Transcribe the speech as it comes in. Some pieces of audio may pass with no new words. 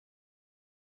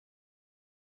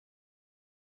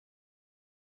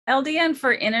LDN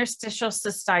for interstitial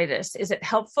cystitis. Is it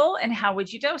helpful and how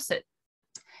would you dose it?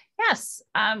 Yes.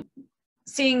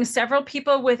 Seeing several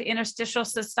people with interstitial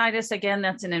cystitis, again,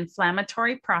 that's an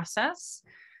inflammatory process.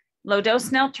 Low dose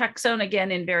naltrexone,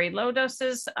 again, in very low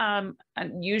doses,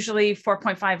 usually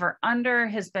 4.5 or under,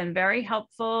 has been very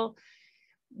helpful.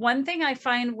 One thing I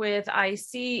find with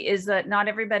IC is that not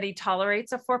everybody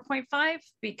tolerates a 4.5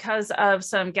 because of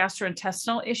some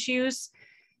gastrointestinal issues.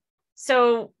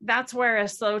 So that's where a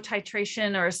slow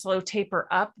titration or a slow taper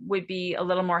up would be a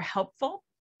little more helpful.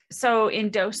 So in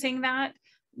dosing that,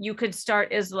 you could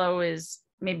start as low as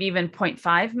maybe even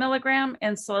 0.5 milligram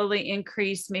and slowly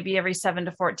increase maybe every 7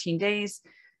 to 14 days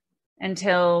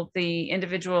until the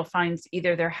individual finds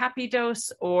either their happy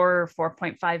dose or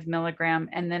 4.5 milligram,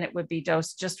 and then it would be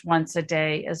dosed just once a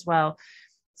day as well.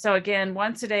 So again,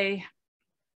 once a day,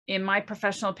 in my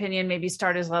professional opinion, maybe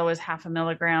start as low as 0.5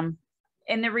 milligram.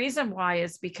 And the reason why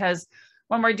is because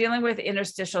when we're dealing with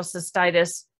interstitial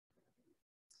cystitis,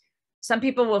 some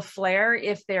people will flare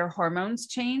if their hormones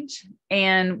change,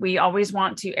 and we always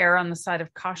want to err on the side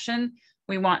of caution.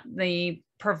 We want the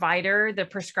provider, the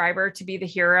prescriber, to be the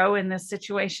hero in this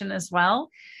situation as well.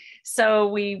 So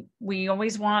we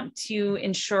always want to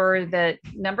ensure that,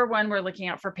 number one, we're looking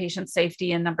out for patient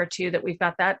safety, and number two, that we've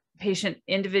got that patient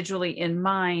individually in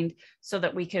mind so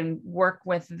that we can work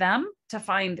with them to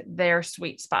find their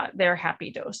sweet spot, their happy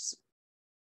dose.